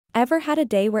Ever had a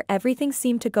day where everything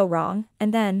seemed to go wrong,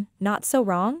 and then, not so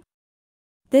wrong?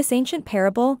 This ancient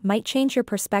parable might change your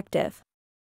perspective.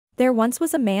 There once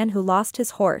was a man who lost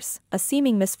his horse, a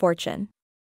seeming misfortune.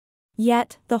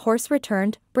 Yet, the horse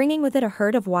returned, bringing with it a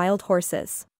herd of wild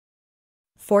horses.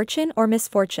 Fortune or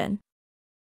misfortune?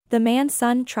 The man's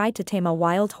son tried to tame a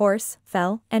wild horse,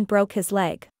 fell, and broke his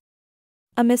leg.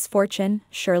 A misfortune,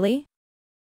 surely?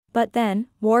 But then,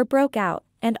 war broke out,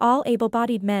 and all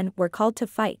able-bodied men were called to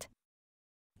fight.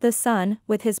 The son,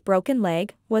 with his broken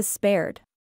leg, was spared.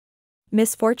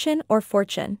 Misfortune or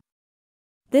fortune?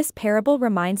 This parable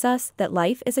reminds us that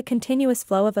life is a continuous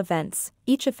flow of events,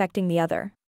 each affecting the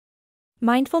other.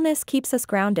 Mindfulness keeps us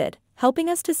grounded, helping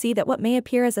us to see that what may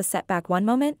appear as a setback one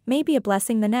moment may be a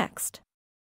blessing the next.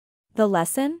 The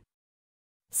lesson?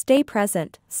 Stay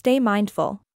present, stay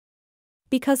mindful.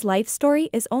 Because life's story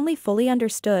is only fully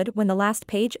understood when the last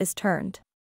page is turned.